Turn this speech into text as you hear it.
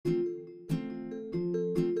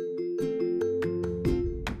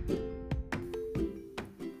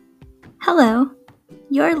Hello,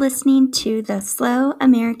 you're listening to the Slow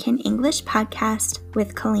American English Podcast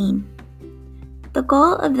with Colleen. The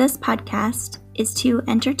goal of this podcast is to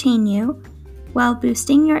entertain you while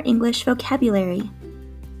boosting your English vocabulary.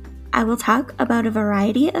 I will talk about a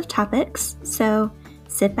variety of topics, so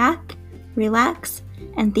sit back, relax,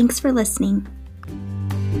 and thanks for listening.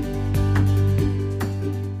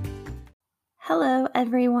 Hello,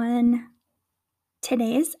 everyone.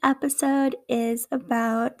 Today's episode is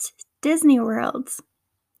about Disney World.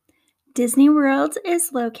 Disney World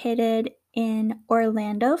is located in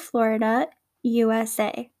Orlando, Florida,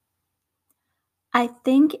 USA. I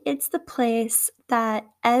think it's the place that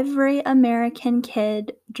every American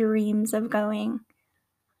kid dreams of going.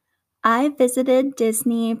 I visited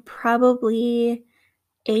Disney probably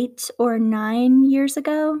 8 or 9 years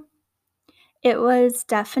ago. It was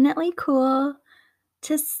definitely cool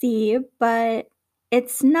to see, but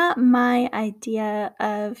it's not my idea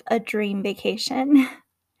of a dream vacation.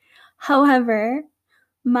 However,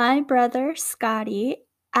 my brother Scotty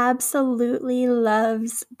absolutely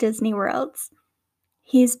loves Disney World.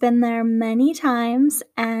 He's been there many times,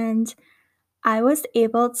 and I was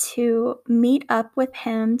able to meet up with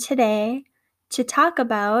him today to talk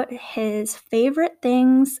about his favorite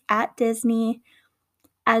things at Disney,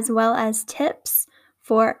 as well as tips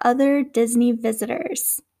for other Disney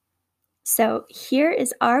visitors. So here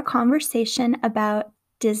is our conversation about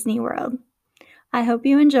Disney World. I hope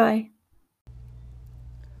you enjoy.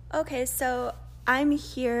 Okay, so I'm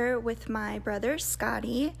here with my brother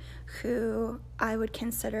Scotty, who I would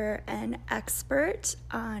consider an expert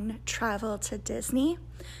on travel to Disney.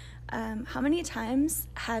 How many times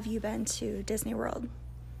have you been to Disney World?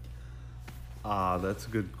 That's a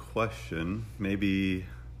good question. Maybe,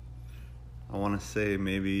 I want to say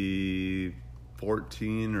maybe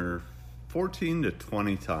 14 to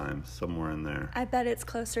 20 times, somewhere in there. I bet it's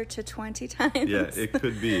closer to 20 times. Yeah, it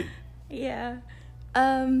could be. Yeah.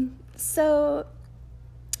 So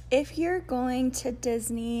if you're going to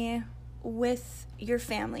Disney with your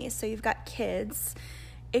family, so you've got kids,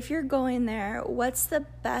 if you're going there, what's the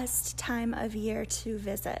best time of year to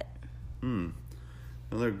visit?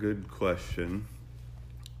 Another good question.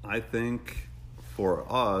 I think for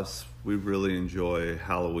us, we really enjoy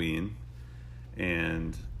Halloween,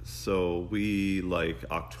 and so we like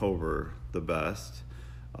October the best.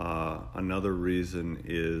 Another reason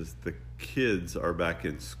is the kids are back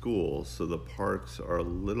in school, so the parks are a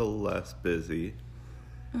little less busy,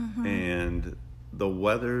 and the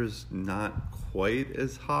weather's not quite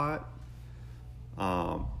as hot.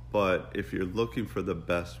 But if you're looking for the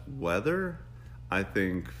best weather, I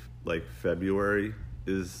think like February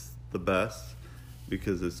is the best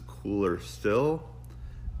because it's cooler still,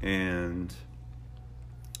 and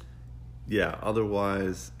yeah,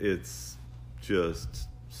 otherwise it's just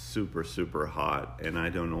super hot, and I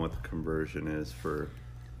don't know what the conversion is for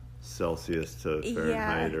Celsius to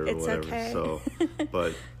Fahrenheit or whatever. Okay. So,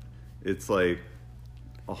 but it's like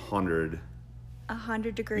 100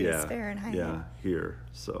 degrees Fahrenheit. Yeah, here.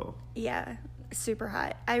 So yeah, super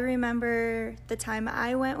hot. I remember the time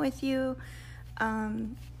I went with you.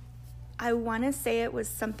 I want to say it was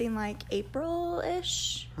something like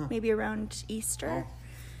April-ish, maybe around Easter.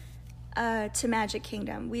 To Magic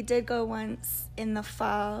Kingdom. We did go once in the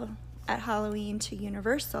fall at Halloween to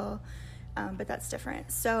Universal, but that's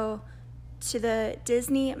different. So to the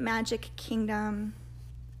Disney Magic Kingdom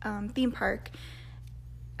theme park,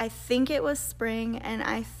 I think it was spring, and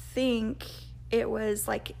I think it was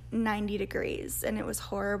like 90 degrees, and it was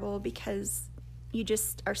horrible because you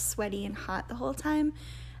just are sweaty and hot the whole time,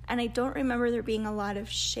 and I don't remember there being a lot of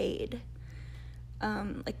shade,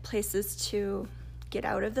 like places to get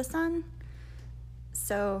out of the sun.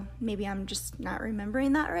 So maybe I'm just not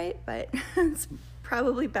remembering that right, but it's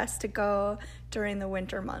probably best to go during the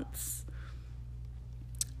winter months.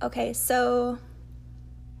 Okay, so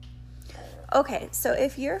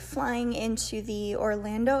if you're flying into the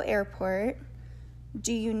Orlando airport,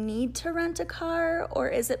 do you need to rent a car, or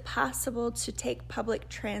is it possible to take public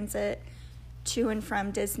transit to and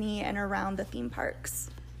from Disney and around the theme parks?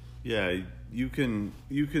 yeah, you can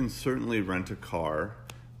certainly rent a car,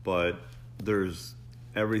 but there's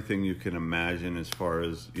everything you can imagine as far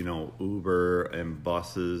as, Uber and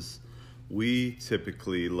buses. We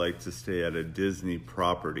typically like to stay at a Disney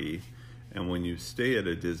property, and when you stay at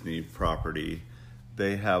a Disney property,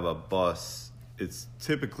 they have a bus. It's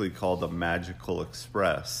typically called a Magical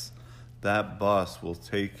Express. That bus will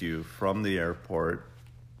take you from the airport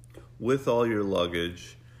with all your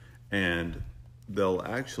luggage, and they'll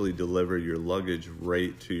actually deliver your luggage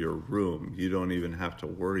right to your room. You don't even have to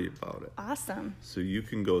worry about it. Awesome. So you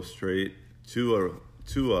can go straight to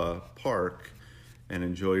to a park and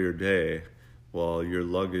enjoy your day while your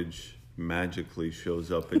luggage magically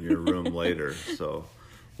shows up in your room later. So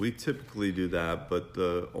we typically do that, but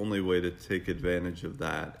the only way to take advantage of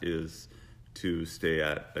that is to stay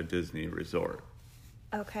at a Disney resort.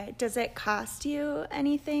 Okay. Does it cost you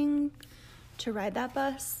anything to ride that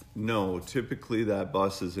bus? No, typically that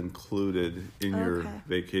bus is included in your Okay.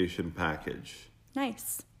 vacation package.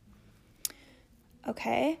 Nice.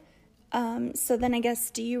 Okay. So then I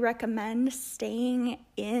guess, do you recommend staying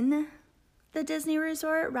in the Disney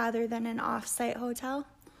resort rather than an off-site hotel?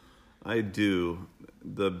 I do.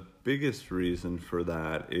 The biggest reason for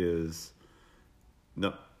that is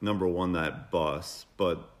number one, that bus,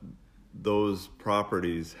 but those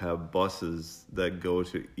properties have buses that go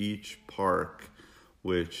to each park,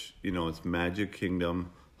 which, it's Magic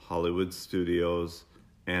Kingdom, Hollywood Studios,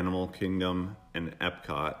 Animal Kingdom, and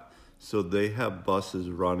Epcot. So they have buses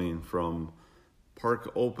running from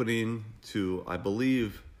park opening to, I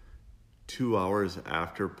believe, 2 hours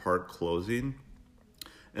after park closing.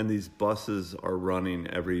 And these buses are running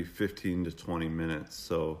every 15 to 20 minutes.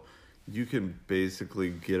 So you can basically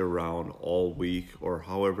get around all week or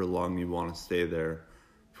however long you want to stay there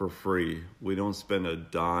for free. We don't spend a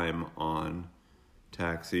dime on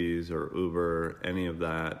taxis or Uber, any of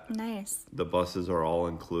that. Nice. The buses are all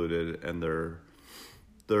included, and they're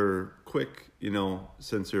quick.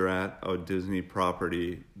 Since you're at a Disney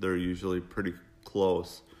property, they're usually pretty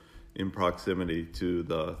close in proximity to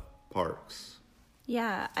the parks.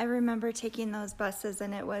 Yeah, I remember taking those buses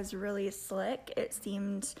and it was really slick. It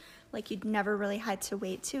seemed like you'd never really had to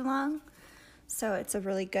wait too long. So it's a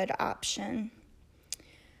really good option.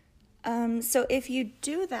 So if you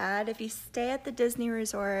do that, if you stay at the Disney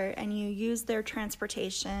resort and you use their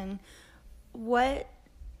transportation, what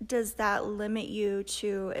does that limit you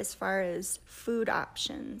to as far as food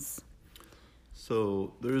options?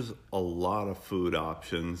 So there's a lot of food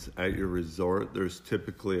options at your resort. There's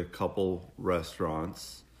typically a couple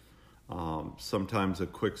restaurants, sometimes a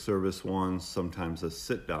quick service one, sometimes a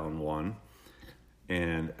sit down one.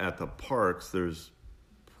 And at the parks, there's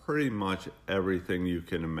pretty much everything you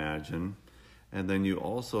can imagine. And then you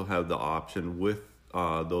also have the option with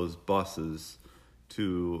those buses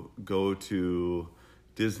to go to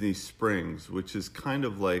Disney Springs, which is kind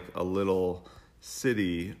of like a little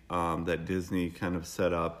city that Disney kind of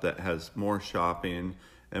set up that has more shopping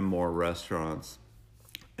and more restaurants.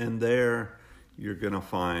 And there you're going to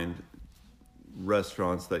find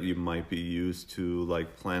restaurants that you might be used to,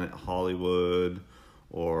 like Planet Hollywood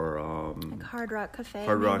or Like Hard Rock Cafe,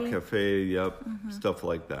 Hard Rock maybe? Cafe, yep, stuff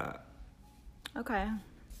like that. Okay.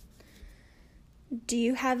 Do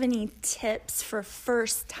you have any tips for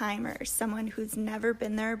first timers, someone who's never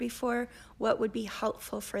been there before? What would be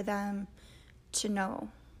helpful for them to know?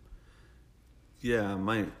 Yeah,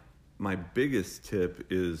 my biggest tip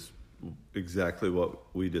is exactly what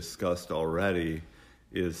we discussed already,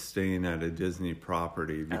 is staying at a Disney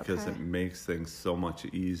property because Okay. it makes things so much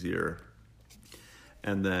easier.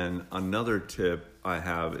 And then another tip I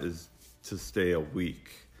have is to stay a week,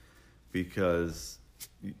 because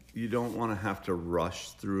you don't want to have to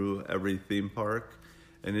rush through every theme park.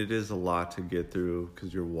 And it is a lot to get through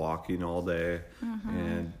because you're walking all day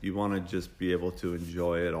and you want to just be able to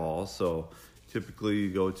enjoy it all. So typically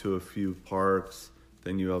you go to a few parks,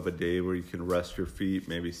 then you have a day where you can rest your feet,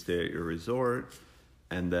 maybe stay at your resort,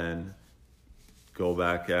 and then go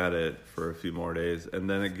back at it for a few more days. And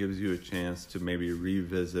then it gives you a chance to maybe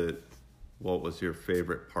revisit what was your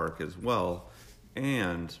favorite park as well.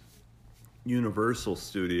 And Universal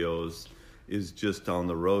Studios is just down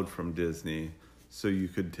the road from Disney, so you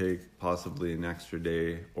could take possibly an extra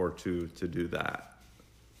day or two to do that.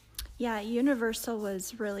 Yeah, Universal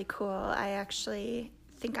was really cool. I actually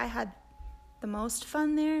think I had the most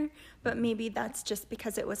fun there, but maybe that's just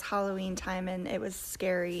because it was Halloween time and it was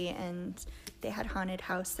scary and they had haunted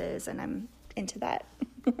houses and I'm into that.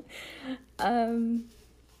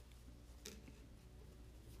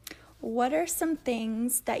 What are some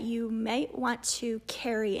things that you might want to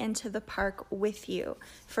carry into the park with you?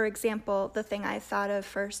 For example, the thing I thought of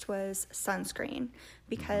first was sunscreen,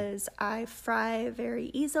 because I fry very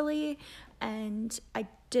easily and I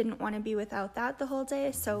didn't want to be without that the whole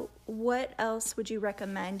day. So what else would you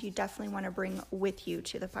recommend you definitely want to bring with you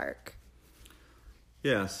to the park?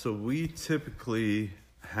 Yeah, so we typically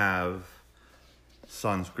have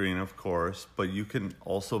sunscreen, of course, but you can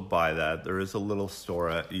also buy that. There is a little store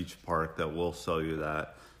at each park that will sell you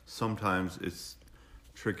that. Sometimes it's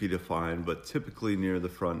tricky to find, but typically near the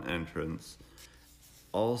front entrance.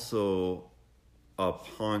 Also, a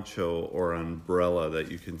poncho or umbrella that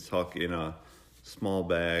you can tuck in a small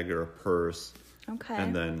bag or a purse Okay.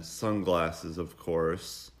 And then sunglasses, of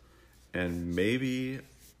course, and maybe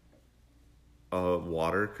a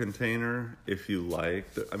water container if you like.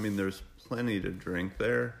 I mean, there's plenty to drink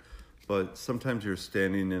there, but sometimes you're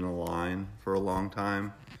standing in a line for a long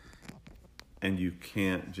time and you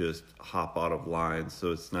can't just hop out of line.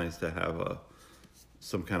 So it's nice to have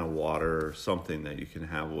some kind of water or something that you can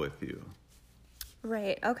have with you.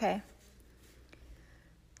 Right. Okay.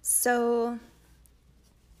 So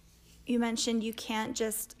you mentioned you can't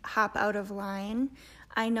just hop out of line.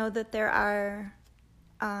 I know that there are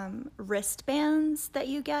wristbands that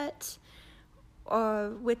you get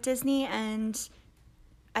with Disney, and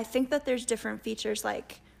I think that there's different features,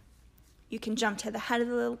 like you can jump to the head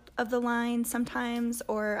of the line sometimes,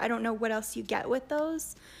 or I don't know what else you get with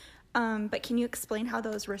those. But can you explain how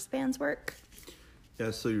those wristbands work?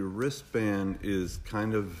 Yeah, so your wristband is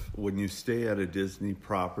kind of, when you stay at a Disney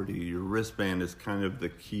property, your wristband is kind of the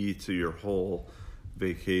key to your whole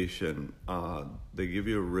vacation. They give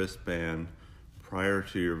you a wristband prior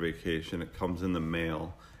to your vacation. It comes in the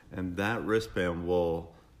mail, and that wristband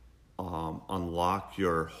will unlock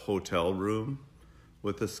your hotel room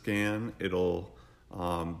with a scan. It'll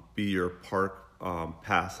be your park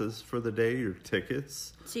passes for the day, your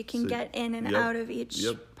tickets. So you can get in and out of each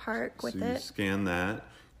park with it. So you scan that.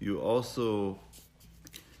 You also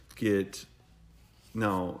get,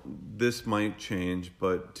 now this might change,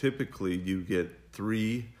 but typically you get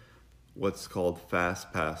 3 what's called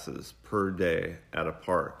fast passes per day at a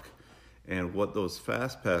park. And what those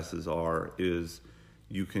fast passes are is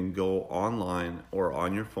you can go online or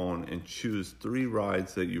on your phone and choose 3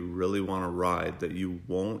 rides that you really want to ride that you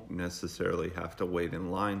won't necessarily have to wait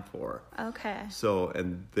in line for. Okay. So,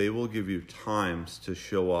 and they will give you times to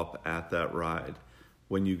show up at that ride.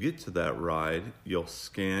 When you get to that ride, you'll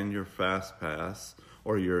scan your fast pass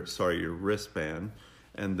or your wristband,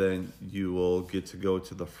 and then you will get to go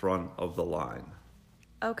to the front of the line.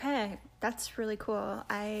 Okay, that's really cool.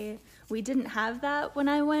 We didn't have that when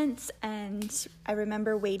I went, and I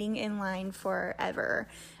remember waiting in line forever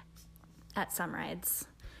at some rides.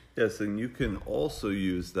 Yes, and you can also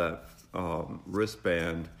use that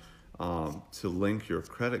wristband to link your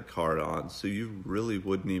credit card on, so you really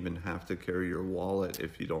wouldn't even have to carry your wallet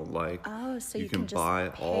if you don't like. Oh, so you can just buy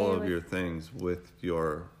all of your things with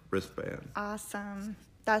your wristband. Awesome.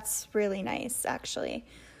 That's really nice, actually.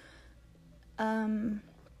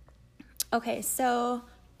 Okay, so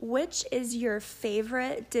which is your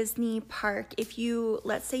favorite Disney park? If you,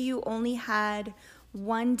 let's say you only had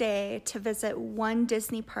one day to visit one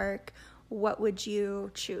Disney park, what would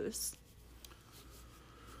you choose?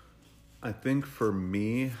 I think for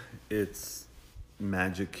me, it's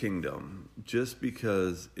Magic Kingdom, just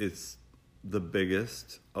because it's the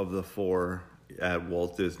biggest of the 4 at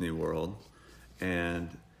Walt Disney World,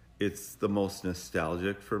 and it's the most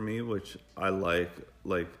nostalgic for me, which I like.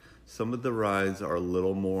 Like, some of the rides are a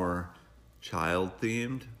little more child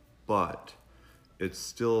themed, but it's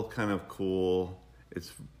still kind of cool.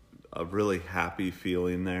 It's a really happy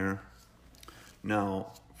feeling there.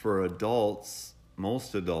 Now, for adults,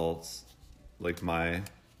 most adults, like my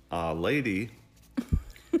lady,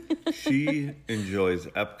 she enjoys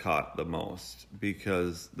Epcot the most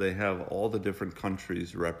because they have all the different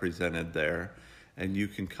countries represented there, and you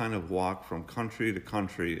can kind of walk from country to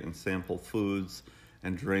country and sample foods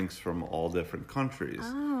and drinks from all different countries.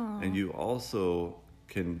 Oh. And you also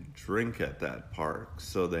can drink at that park.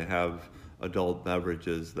 So they have adult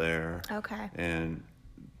beverages there. Okay. And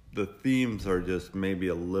the themes are just maybe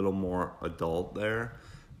a little more adult there,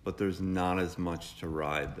 but there's not as much to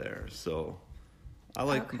ride there. So I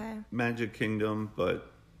like Magic Kingdom,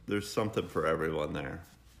 but there's something for everyone there.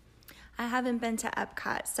 I haven't been to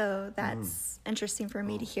Epcot, so that's interesting for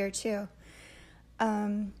me to hear too.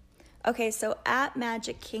 Okay, so at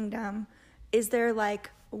Magic Kingdom, is there like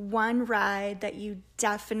one ride that you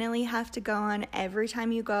definitely have to go on every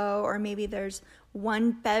time you go, or maybe there's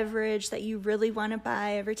one beverage that you really want to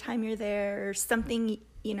buy every time you're there, or something,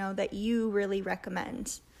 that you really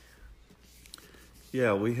recommend?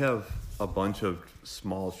 Yeah, we have a bunch of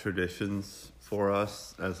small traditions for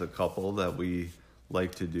us as a couple that we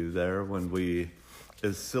like to do there when we,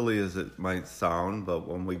 as silly as it might sound, but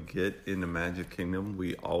when we get into Magic Kingdom,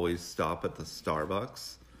 we always stop at the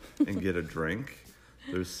Starbucks and get a drink.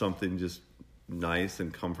 There's something just nice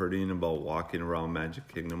and comforting about walking around Magic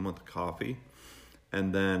Kingdom with coffee.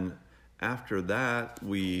 And then after that,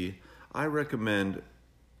 I recommend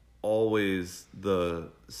always the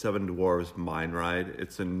Seven Dwarfs Mine Ride.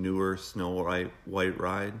 It's a newer Snow White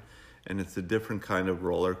ride, and it's a different kind of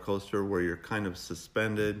roller coaster where you're kind of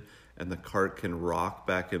suspended and the cart can rock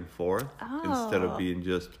back and forth instead of being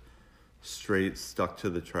just straight stuck to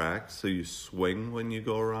the track, so you swing when you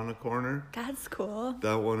go around a corner. That's cool.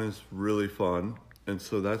 That one is really fun, and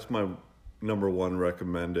so that's my number one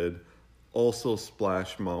recommended. Also,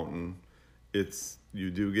 Splash Mountain. You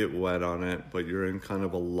do get wet on it, but you're in kind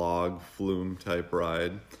of a log flume type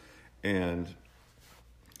ride, and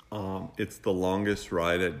it's the longest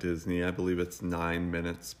ride at Disney. I believe it's 9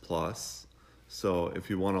 minutes plus. So if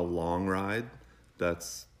you want a long ride,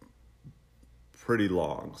 that's pretty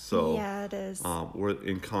long. So yeah, it is.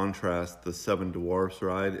 In contrast, the Seven Dwarfs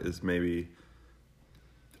ride is maybe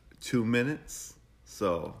 2 minutes.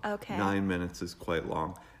 So okay. 9 minutes is quite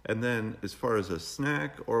long. And then as far as a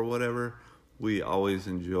snack or whatever, we always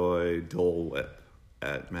enjoy Dole Whip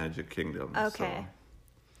at Magic Kingdom. Okay.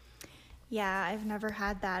 So. Yeah, I've never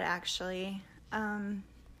had that actually.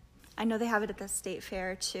 I know they have it at the State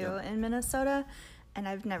Fair too in Minnesota, and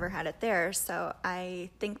I've never had it there. So I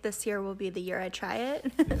think this year will be the year I try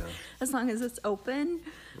it, as long as it's open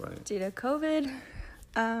due to COVID.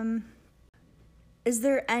 Is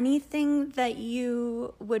there anything that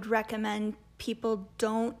you would recommend people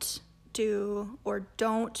don't do or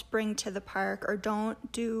don't bring to the park or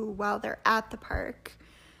don't do while they're at the park?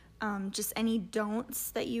 Just any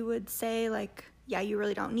don'ts that you would say, like, yeah, you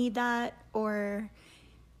really don't need that, or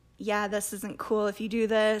yeah, this isn't cool if you do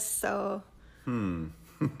this, so.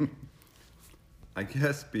 I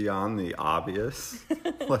guess beyond the obvious,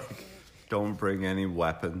 like, don't bring any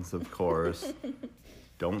weapons, of course.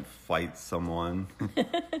 Don't fight someone.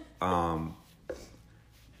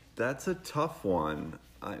 That's a tough one.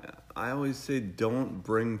 I always say don't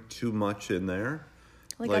bring too much in there.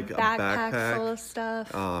 Like a backpack full of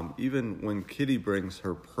stuff. Even when Kitty brings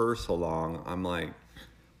her purse along, I'm like,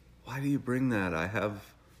 why do you bring that? I have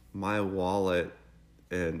my wallet,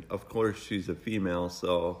 and of course she's a female,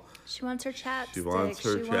 so she wants her chapstick. She wants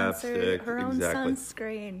her own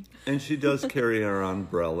sunscreen. And she does carry her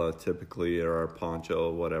umbrella typically, or our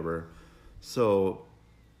poncho, whatever. So,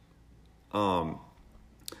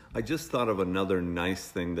 I just thought of another nice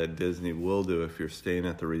thing that Disney will do if you're staying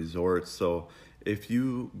at the resort. So if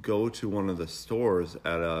you go to one of the stores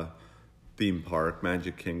at a theme park,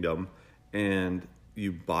 Magic Kingdom, and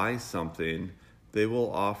you buy something, they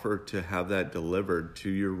will offer to have that delivered to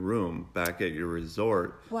your room back at your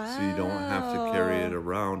resort. Wow. So you don't have to carry it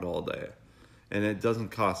around all day. And it doesn't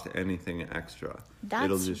cost anything extra.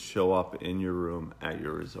 It'll just show up in your room at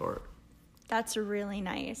your resort. That's really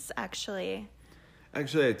nice, actually.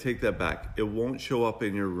 Actually, I take that back. It won't show up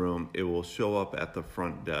in your room. It will show up at the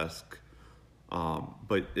front desk.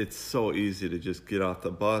 But it's so easy to just get off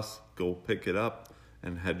the bus, go pick it up,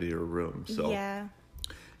 and head to your room. So yeah.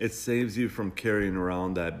 It saves you from carrying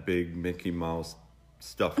around that big Mickey Mouse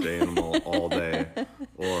stuffed animal all day,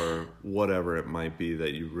 or whatever it might be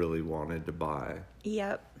that you really wanted to buy.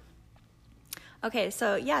 Yep. Okay,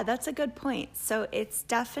 so yeah, that's a good point. So it's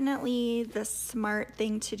definitely the smart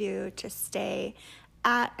thing to do to stay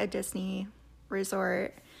at a Disney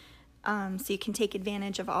resort, so you can take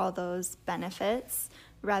advantage of all those benefits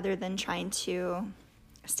rather than trying to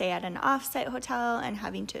stay at an off-site hotel and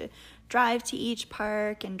having to drive to each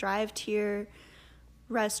park and drive to your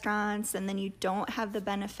restaurants, and then you don't have the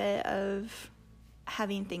benefit of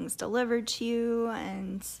having things delivered to you.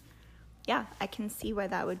 And yeah, I can see why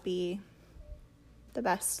that would be the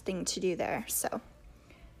best thing to do there. So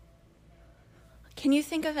can you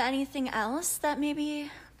think of anything else that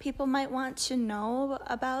maybe people might want to know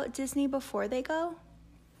about Disney before they go?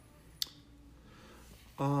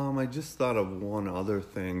 I just thought of one other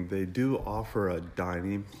thing. They do offer a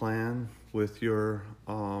dining plan with your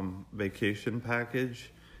vacation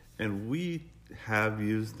package, and we have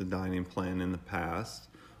used the dining plan in the past.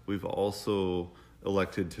 We've also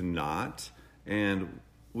elected to not, and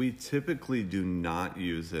we typically do not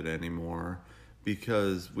use it anymore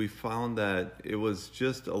because we found that it was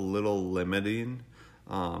just a little limiting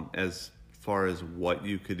as far as what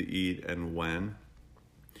you could eat and when.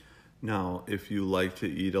 Now, if you like to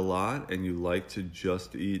eat a lot and you like to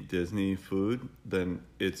just eat Disney food, then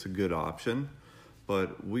it's a good option.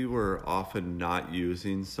 But we were often not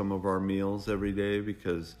using some of our meals every day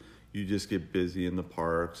because you just get busy in the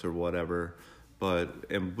parks or whatever.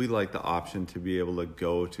 And we like the option to be able to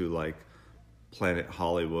go to like Planet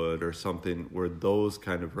Hollywood or something where those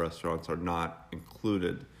kind of restaurants are not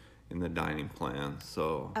included in the dining plan.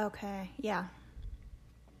 So okay, yeah.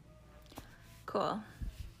 Cool.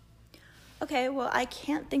 Okay, well, I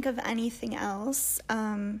can't think of anything else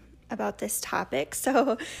about this topic.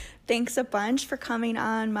 So thanks a bunch for coming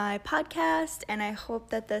on my podcast, and I hope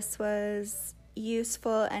that this was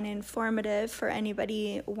useful and informative for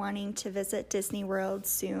anybody wanting to visit Disney World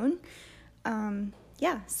soon.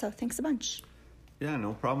 yeah, so thanks a bunch. Yeah,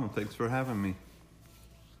 no problem. Thanks for having me.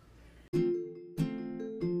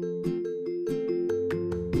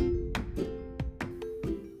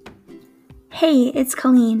 Hey, it's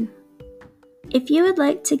Colleen. If you would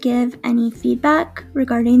like to give any feedback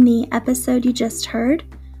regarding the episode you just heard,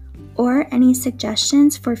 or any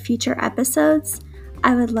suggestions for future episodes,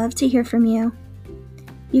 I would love to hear from you.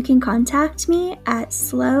 You can contact me at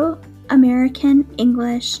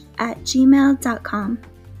slowamericanenglish@gmail.com.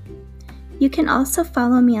 You can also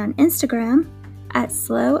follow me on Instagram at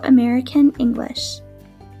slowamericanenglish.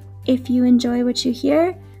 If you enjoy what you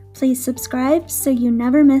hear, please subscribe so you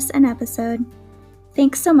never miss an episode.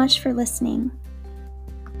 Thanks so much for listening.